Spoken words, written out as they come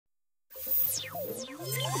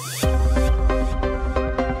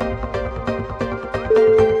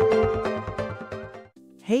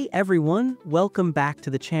Hey everyone, welcome back to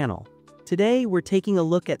the channel. Today we're taking a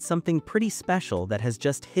look at something pretty special that has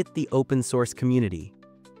just hit the open source community.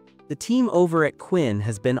 The team over at Qwen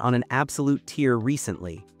has been on an absolute tear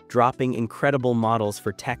recently, dropping incredible models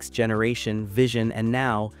for text generation, vision, and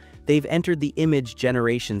now they've entered the image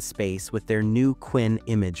generation space with their new Qwen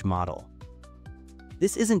image model.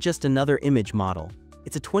 This isn't just another image model,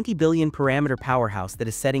 it's a 20 billion parameter powerhouse that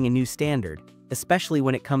is setting a new standard, especially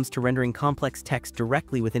when it comes to rendering complex text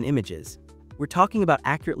directly within images. We're talking about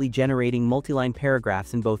accurately generating multi-line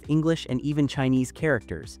paragraphs in both English and even Chinese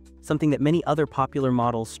characters, something that many other popular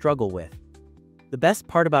models struggle with. The best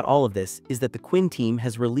part about all of this is that the Qwen team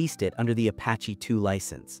has released it under the Apache 2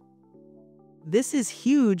 license. This is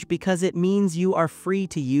huge because it means you are free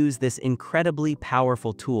to use this incredibly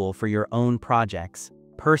powerful tool for your own projects,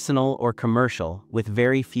 personal or commercial, with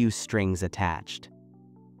very few strings attached.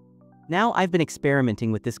 Now I've been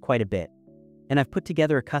experimenting with this quite a bit, and I've put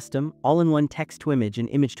together a custom, all-in-one text-to-image and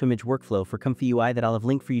image-to-image workflow for ComfyUI that I'll have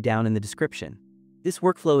linked for you down in the description. This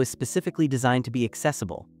workflow is specifically designed to be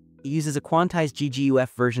accessible. It uses a quantized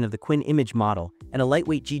GGUF version of the Qwen image model and a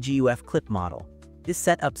lightweight GGUF clip model. This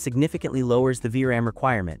setup significantly lowers the VRAM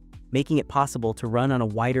requirement, making it possible to run on a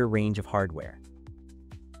wider range of hardware.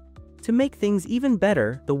 To make things even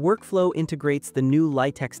better, the workflow integrates the new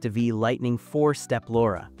LiteX2V Lightning 4-step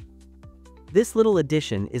LoRa. This little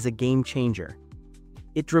addition is a game changer.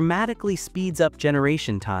 It dramatically speeds up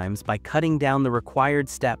generation times by cutting down the required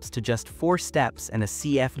steps to just 4 steps and a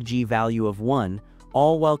CFG value of 1,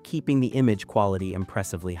 all while keeping the image quality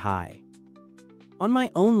impressively high. On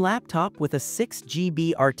my own laptop with a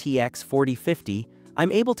 6GB RTX 4050,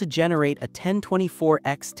 I'm able to generate a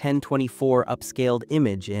 1024x1024 upscaled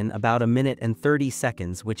image in about 1 minute and 30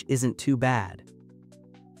 seconds, which isn't too bad.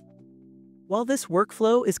 While this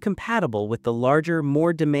workflow is compatible with the larger,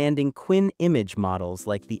 more demanding Qwen image models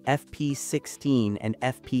like the FP16 and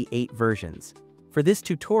FP8 versions, for this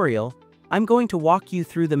tutorial, I'm going to walk you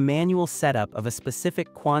through the manual setup of a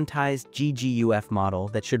specific quantized GGUF model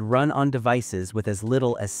that should run on devices with as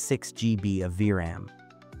little as 6GB of VRAM.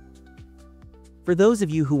 For those of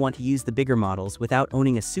you who want to use the bigger models without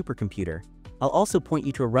owning a supercomputer, I'll also point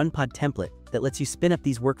you to a RunPod template that lets you spin up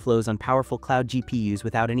these workflows on powerful cloud GPUs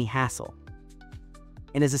without any hassle.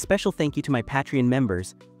 And as a special thank you to my Patreon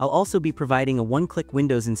members, I'll also be providing a one-click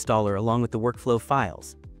Windows installer along with the workflow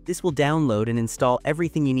files. This will download and install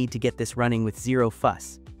everything you need to get this running with zero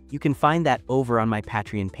fuss. You can find that over on my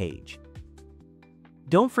Patreon page.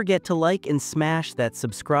 Don't forget to like and smash that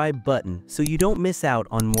subscribe button so you don't miss out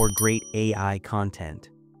on more great AI content.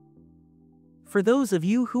 For those of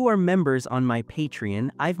you who are members on my Patreon,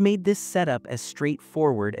 I've made this setup as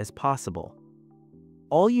straightforward as possible.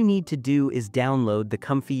 All you need to do is download the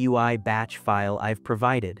ComfyUI batch file I've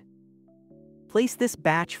provided. Place this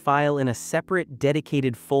batch file in a separate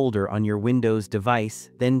dedicated folder on your Windows device,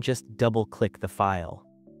 then just double-click the file.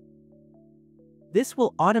 This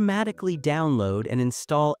will automatically download and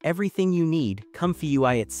install everything you need,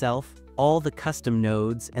 ComfyUI itself, all the custom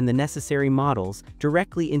nodes, and the necessary models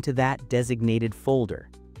directly into that designated folder.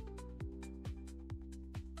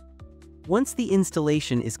 Once the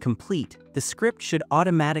installation is complete, the script should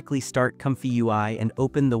automatically start ComfyUI and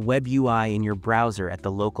open the web UI in your browser at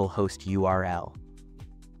the local host URL.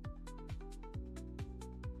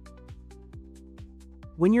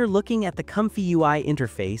 When you're looking at the ComfyUI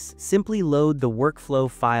interface, simply load the workflow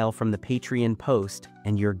file from the Patreon post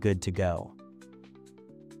and you're good to go.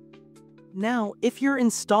 Now, if you're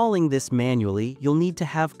installing this manually, you'll need to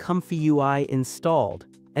have ComfyUI installed.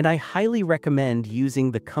 And I highly recommend using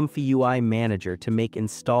the ComfyUI Manager to make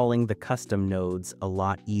installing the custom nodes a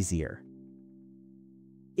lot easier.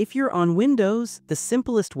 If you're on Windows, the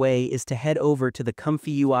simplest way is to head over to the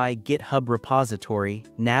ComfyUI GitHub repository,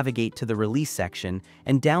 navigate to the release section,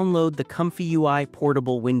 and download the ComfyUI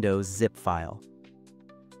Portable Windows zip file.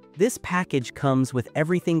 This package comes with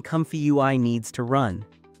everything ComfyUI needs to run.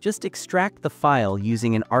 Just extract the file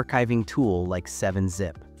using an archiving tool like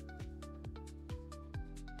 7-zip.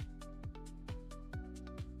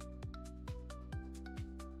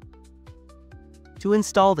 To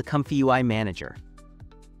install the ComfyUI Manager,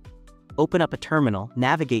 open up a terminal,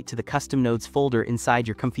 navigate to the Custom Nodes folder inside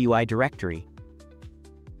your ComfyUI directory,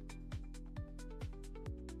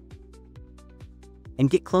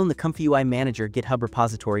 and git clone the ComfyUI Manager GitHub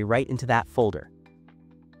repository right into that folder.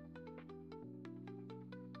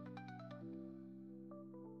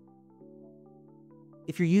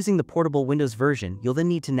 If you're using the portable Windows version, you'll then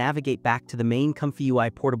need to navigate back to the main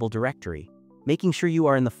ComfyUI portable directory, making sure you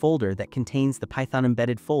are in the folder that contains the Python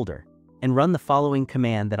embedded folder, and run the following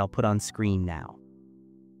command that I'll put on screen now.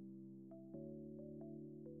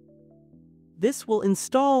 This will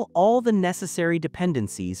install all the necessary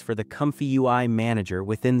dependencies for the ComfyUI manager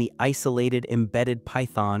within the isolated embedded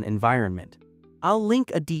Python environment. I'll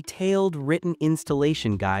link a detailed written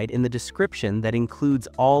installation guide in the description that includes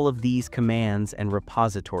all of these commands and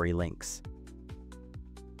repository links.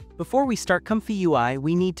 Before we start ComfyUI,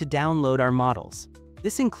 we need to download our models.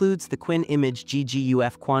 This includes the Qwen image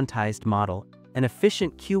GGUF quantized model, an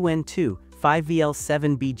efficient Qwen 2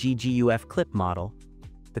 5VL7B GGUF clip model,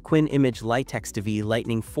 the Qwen image LiteXTV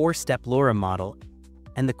Lightning 4-step LoRa model,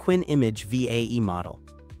 and the Qwen image VAE model.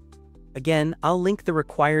 Again, I'll link the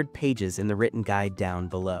required pages in the written guide down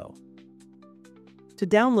below. To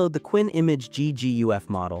download the Qwen image GGUF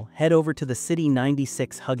model, head over to the City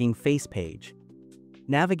 96 Hugging Face page.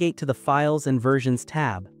 Navigate to the Files and Versions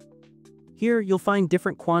tab. Here, you'll find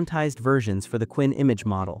different quantized versions for the Qwen image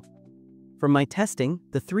model. From my testing,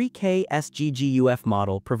 the 3K SGGUF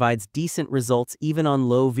model provides decent results even on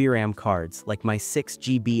low VRAM cards like my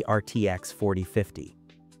 6GB RTX 4050.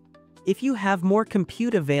 If you have more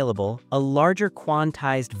compute available, a larger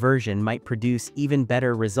quantized version might produce even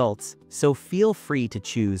better results, so feel free to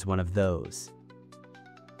choose one of those.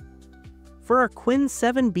 For our Qwen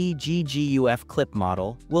 7B GGUF clip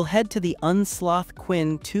model, we'll head to the Unsloth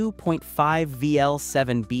Qwen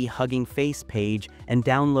 2.5VL7B Hugging Face page and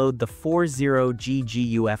download the 40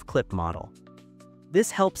 GGUF clip model. This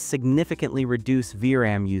helps significantly reduce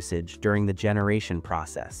VRAM usage during the generation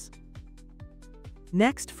process.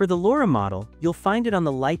 Next, for the LoRa model, you'll find it on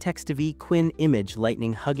the LiteXTV Qwen image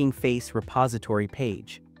Lightning Hugging Face repository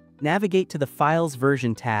page. Navigate to the Files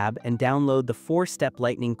Version tab and download the 4-step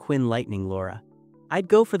Lightning Qwen Lightning LoRa. I'd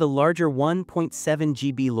go for the larger 1.7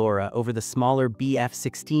 GB LoRa over the smaller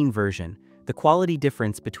BF16 version. The quality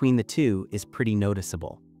difference between the two is pretty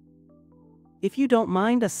noticeable. If you don't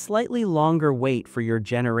mind a slightly longer wait for your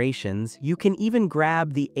generations, you can even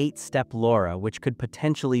grab the 8-step LoRa, which could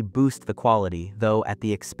potentially boost the quality, though at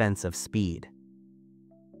the expense of speed.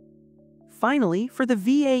 Finally, for the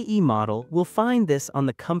VAE model, we'll find this on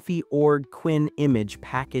the Comfy.org Qwen image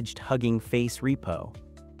packaged Hugging Face repo.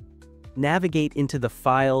 Navigate into the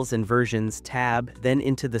Files and Versions tab, then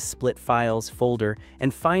into the Split Files folder,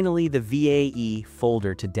 and finally the VAE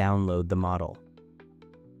folder to download the model.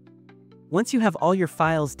 Once you have all your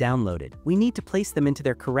files downloaded, we need to place them into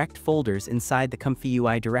their correct folders inside the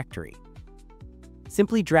ComfyUI directory.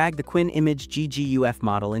 Simply drag the Qwen image GGUF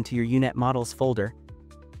model into your UNet Models folder,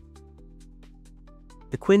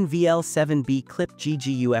 the Qwen VL7B Clip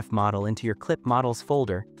GGUF model into your Clip Models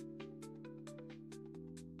folder,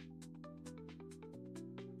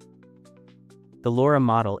 the LoRa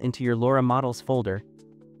model into your LoRa Models folder,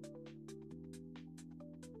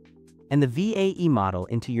 and the VAE model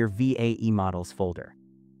into your VAE Models folder.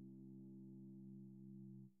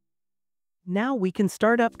 Now we can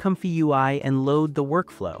start up ComfyUI and load the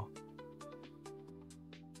workflow.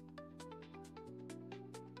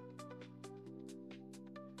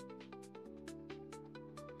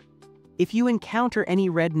 If you encounter any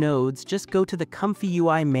red nodes, just go to the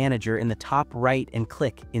ComfyUI Manager in the top right and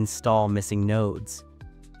click Install Missing Nodes.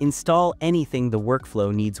 Install anything the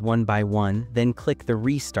workflow needs one by one, then click the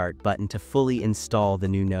Restart button to fully install the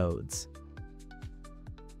new nodes.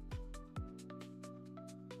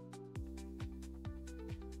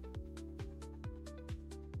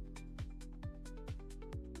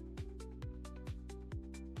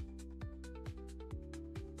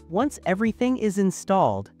 Once everything is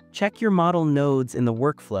installed, check your model nodes in the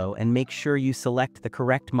workflow and make sure you select the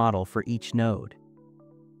correct model for each node.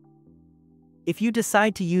 If you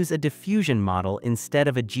decide to use a diffusion model instead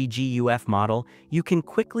of a GGUF model, you can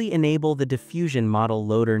quickly enable the diffusion model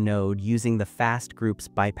loader node using the Fast Groups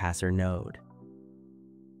Bypasser node.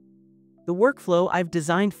 The workflow, I've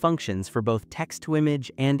designed functions for both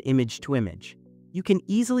text-to-image and image-to-image. You can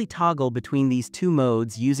easily toggle between these two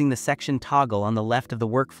modes using the section toggle on the left of the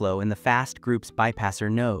workflow in the Fast Groups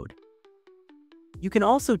Bypasser node. You can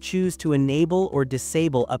also choose to enable or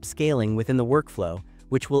disable upscaling within the workflow,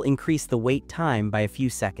 which will increase the wait time by a few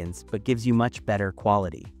seconds but gives you much better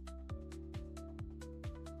quality.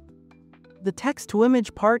 The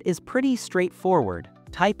text-to-image part is pretty straightforward.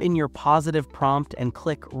 Type in your positive prompt and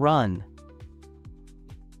click Run.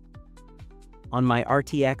 On my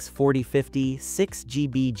RTX 4050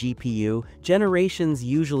 6GB GPU, generations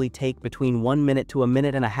usually take between 1 minute to 1.5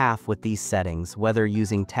 minutes with these settings, whether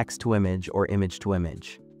using text-to-image or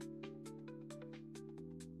image-to-image.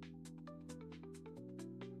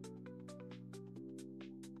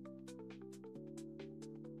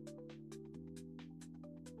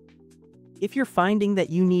 If you're finding that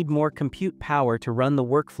you need more compute power to run the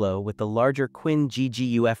workflow with the larger Qwen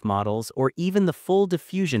GGUF models or even the full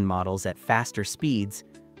diffusion models at faster speeds,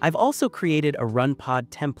 I've also created a RunPod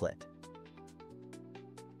template.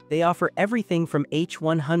 They offer everything from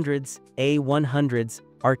H100s, A100s,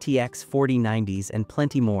 RTX 4090s, and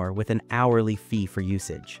plenty more with an hourly fee for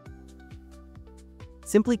usage.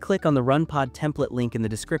 Simply click on the RunPod template link in the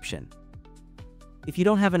description. If you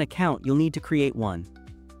don't have an account, you'll need to create one.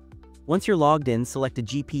 Once you're logged in, select a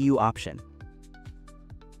GPU option.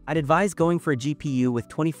 I'd advise going for a GPU with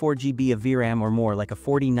 24 GB of VRAM or more, like a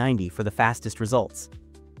 4090, for the fastest results.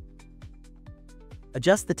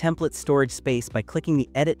 Adjust the template storage space by clicking the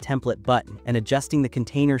Edit Template button and adjusting the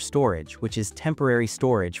container storage, which is temporary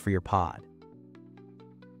storage for your pod.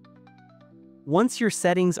 Once your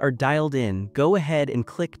settings are dialed in, go ahead and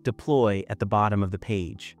click Deploy at the bottom of the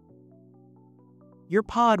page. Your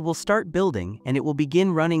pod will start building, and it will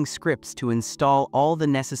begin running scripts to install all the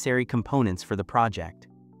necessary components for the project.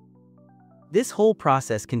 This whole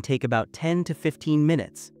process can take about 10 to 15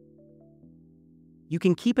 minutes. You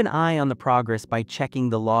can keep an eye on the progress by checking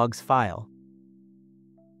the logs file.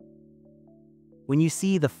 When you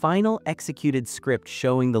see the final executed script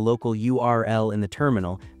showing the local URL in the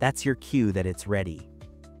terminal, that's your cue that it's ready.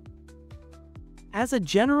 As a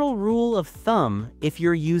general rule of thumb, if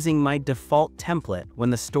you're using my default template, when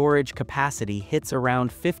the storage capacity hits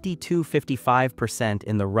around 50–55%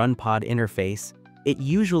 in the RunPod interface, it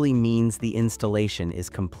usually means the installation is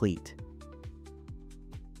complete.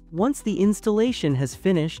 Once the installation has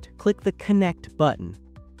finished, click the Connect button.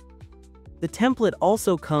 The template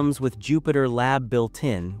also comes with Jupyter Lab built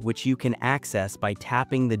in, which you can access by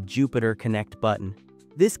tapping the Jupyter Connect button.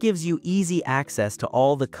 This gives you easy access to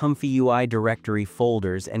all the ComfyUI directory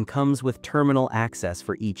folders and comes with terminal access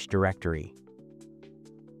for each directory.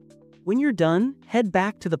 When you're done, head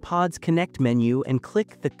back to the Pod's Connect menu and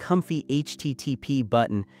click the Comfy HTTP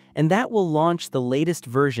button, and that will launch the latest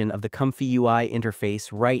version of the ComfyUI interface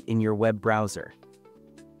right in your web browser.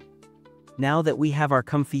 Now that we have our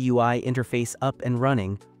ComfyUI interface up and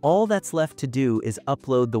running, all that's left to do is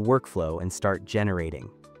upload the workflow and start generating.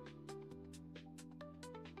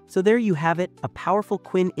 So there you have it, a powerful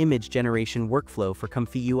Qwen image generation workflow for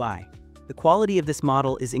ComfyUI. The quality of this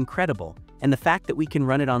model is incredible, and the fact that we can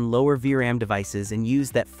run it on lower VRAM devices and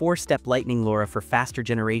use that 4-step Lightning LoRa for faster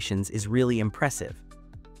generations is really impressive.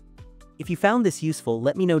 If you found this useful,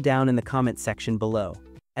 let me know down in the comments section below.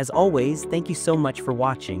 As always, thank you so much for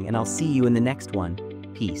watching, and I'll see you in the next one.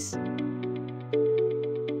 Peace.